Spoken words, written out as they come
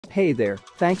Hey there,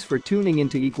 thanks for tuning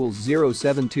into equals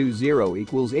 0720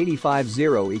 equals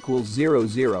 850 equals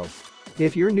 00.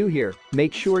 If you're new here,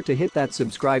 make sure to hit that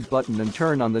subscribe button and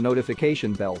turn on the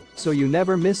notification bell so you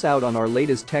never miss out on our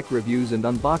latest tech reviews and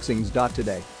unboxings.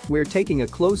 Today, we're taking a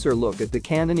closer look at the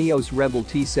Canon EOS Rebel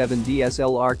T7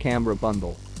 DSLR camera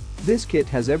bundle. This kit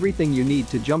has everything you need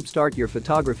to jumpstart your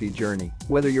photography journey,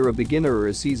 whether you're a beginner or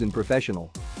a seasoned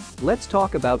professional. Let's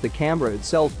talk about the camera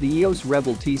itself. The EOS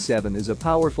Rebel T7 is a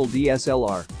powerful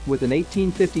DSLR with an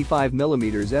 18-55mm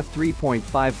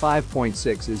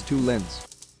f3.5.5.6 lens.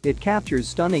 It captures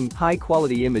stunning,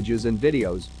 high-quality images and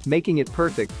videos, making it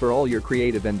perfect for all your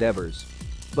creative endeavors.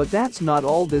 But that's not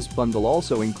all. This bundle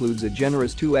also includes a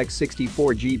generous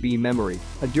 2x64GB memory,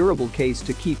 a durable case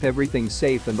to keep everything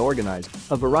safe and organized,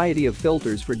 a variety of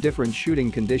filters for different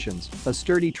shooting conditions, a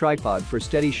sturdy tripod for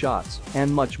steady shots,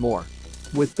 and much more.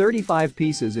 With 35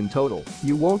 pieces in total,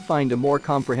 you won't find a more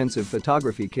comprehensive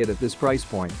photography kit at this price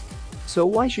point. So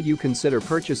why should you consider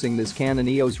purchasing this Canon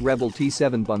EOS Rebel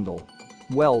T7 bundle?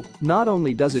 Well, not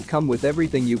only does it come with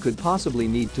everything you could possibly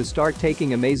need to start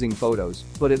taking amazing photos,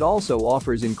 but it also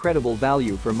offers incredible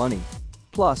value for money.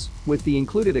 Plus, with the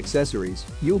included accessories,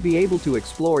 you'll be able to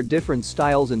explore different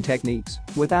styles and techniques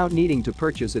without needing to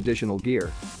purchase additional gear.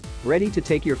 Ready to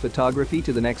take your photography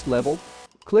to the next level?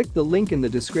 Click the link in the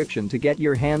description to get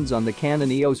your hands on the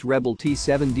Canon EOS Rebel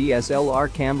T7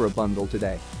 DSLR camera bundle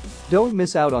today. Don't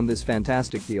miss out on this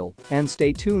fantastic deal and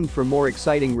stay tuned for more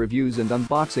exciting reviews and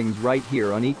unboxings right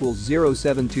here on equals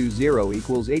 0720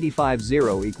 equals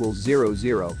 850 equals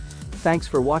 00. Thanks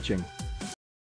for watching.